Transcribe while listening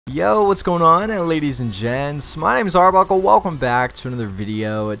Yo, what's going on, ladies and gents? My name is Arbuckle. Welcome back to another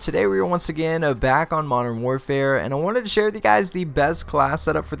video. Today we are once again back on Modern Warfare, and I wanted to share with you guys the best class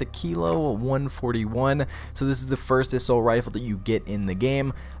setup for the Kilo 141. So this is the first assault rifle that you get in the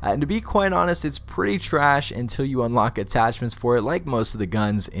game, and to be quite honest, it's pretty trash until you unlock attachments for it, like most of the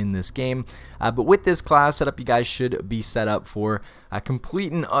guns in this game. But with this class setup, you guys should be set up for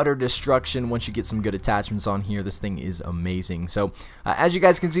complete and utter destruction once you get some good attachments on here. This thing is amazing. So as you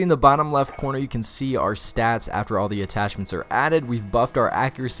guys can see in the bottom left corner, you can see our stats after all the attachments are added. We've buffed our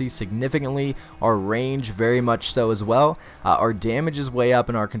accuracy significantly, our range very much so as well. Our damage is way up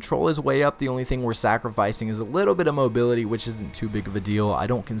and our control is way up. The only thing we're sacrificing is a little bit of mobility, which isn't too big of a deal. I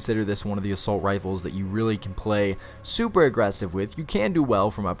don't consider this one of the assault rifles that you really can play super aggressive with. You can do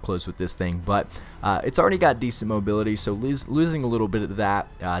well from up close with this thing, but it's already got decent mobility, so losing a little bit of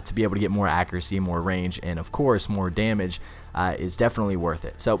that to be able to get more accuracy, more range, and of course more damage is definitely worth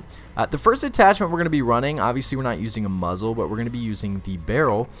it. So the first attachment we're going to be running, obviously we're not using a muzzle, but we're going to be using the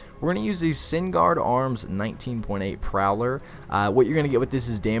barrel. We're going to use the SynGuard Arms 19.8 Prowler. What you're going to get with this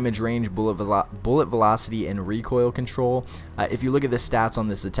is damage range, bullet velocity, and recoil control. If you look at the stats on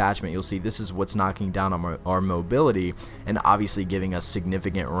this attachment, you'll see this is what's knocking down our mobility and obviously giving us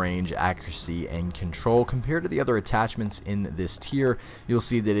significant range, accuracy, and control. Compared to the other attachments in this tier, you'll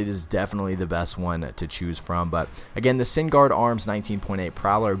see that it is definitely the best one to choose from. But again, the SynGuard Arms 19.8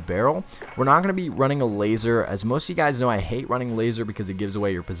 Prowler barrel, we're not going to be running a laser. As most of you guys know, I hate running laser because it gives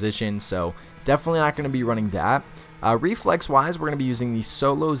away your position, so definitely not going to be running that. Reflex wise, we're going to be using the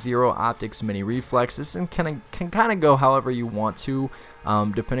Solo Zero Optics Mini Reflex. This can kind of go however you want to,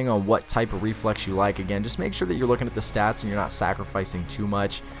 depending on what type of reflex you like. Again, just make sure that you're looking at the stats and you're not sacrificing too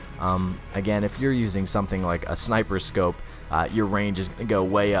much. Again, if you're using something like a sniper scope, your range is going to go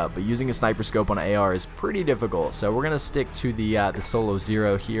way up, but using a sniper scope on an AR is pretty difficult, so we're going to stick to the Solo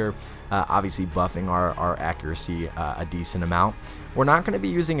Zero here, obviously buffing our accuracy a decent amount. We're not going to be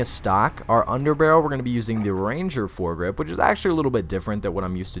using a stock. Our underbarrel, we're going to be using the Ranger foregrip, which is actually a little bit different than what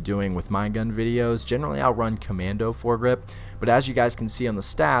I'm used to doing with my gun videos. Generally, I'll run Commando foregrip, but as you guys can see on the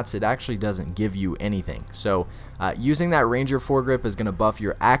stats, it actually doesn't give you anything. So using that Ranger foregrip is going to buff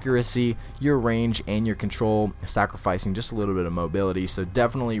your accuracy, your range, and your control, sacrificing just a little bit of mobility. So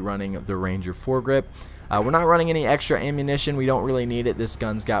definitely running the Ranger foregrip. We're not running any extra ammunition. We don't really need it. This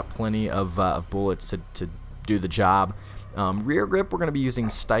gun's got plenty of bullets to do the job. Rear grip, we're going to be using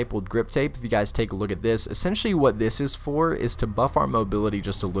stippled grip tape. If you guys take a look at this, essentially what this is for is to buff our mobility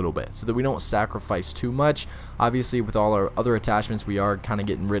just a little bit so that we don't sacrifice too much. Obviously, with all our other attachments, we are kind of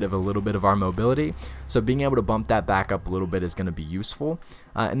getting rid of a little bit of our mobility, so being able to bump that back up a little bit is going to be useful.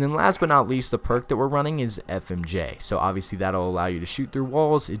 And then last but not least, the perk that we're running is FMJ, so obviously that'll allow you to shoot through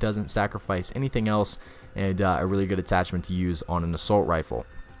walls. It doesn't sacrifice anything else, and a really good attachment to use on an assault rifle.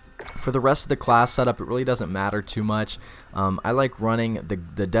 For the rest of the class setup, it really doesn't matter too much. I like running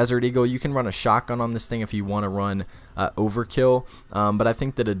the Desert Eagle. You can run a shotgun on this thing if you want to run overkill, but I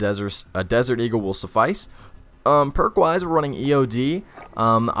think that a Desert Eagle will suffice. Perk wise, we're running EOD.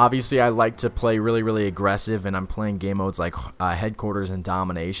 Obviously I like to play really aggressive, and I'm playing game modes like Headquarters and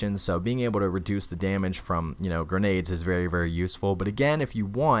Domination, so being able to reduce the damage from grenades is very useful. But again, if you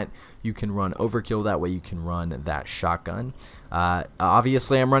want, you can run overkill. That way you can run that shotgun.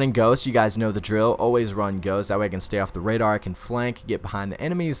 Obviously I'm running Ghost. You guys know the drill. Always run Ghost. That way I can stay off the radar, I can flank, get behind the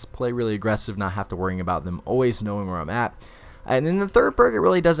enemies, play really aggressive, not have to worry about them, always knowing where I'm at. And then the third perk, it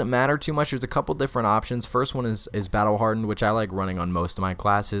really doesn't matter too much. There's a couple different options. First one is Battle Hardened, which I like running on most of my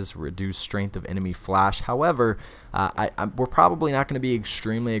classes. Reduce strength of enemy flash. However, we're probably not going to be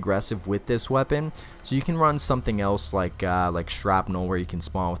extremely aggressive with this weapon, so you can run something else like Shrapnel, where you can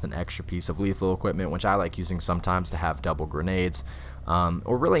spawn with an extra piece of lethal equipment, which I like using sometimes to have double grenades.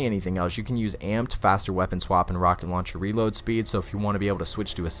 Or really anything else. You can use Amped, faster weapon swap, and rocket launcher reload speed. So if you want to be able to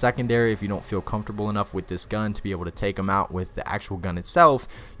switch to a secondary, if you don't feel comfortable enough with this gun to be able to take them out with the actual gun itself,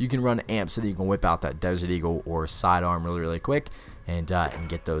 you can run Amped so that you can whip out that Desert Eagle or sidearm really quick and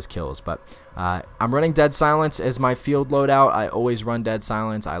get those kills. But I'm running Dead Silence as my field loadout. I always run Dead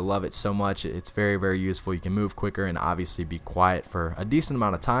Silence. I love it so much. It's very useful. You can move quicker and obviously be quiet for a decent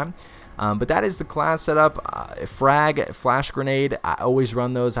amount of time. But that is the class setup. Frag, flash grenade, I always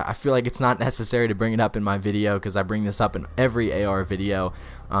run those. I feel like it's not necessary to bring it up in my video because I bring this up in every AR video.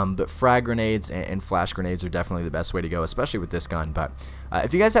 But frag grenades and flash grenades are definitely the best way to go, especially with this gun. But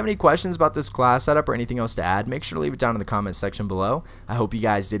if you guys have any questions about this class setup or anything else to add, make sure to leave it down in the comments section below. I hope you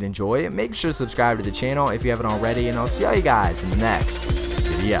guys did enjoy it. Make sure to subscribe to the channel if you haven't already, and I'll see all you guys in the next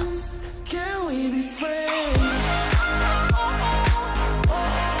video.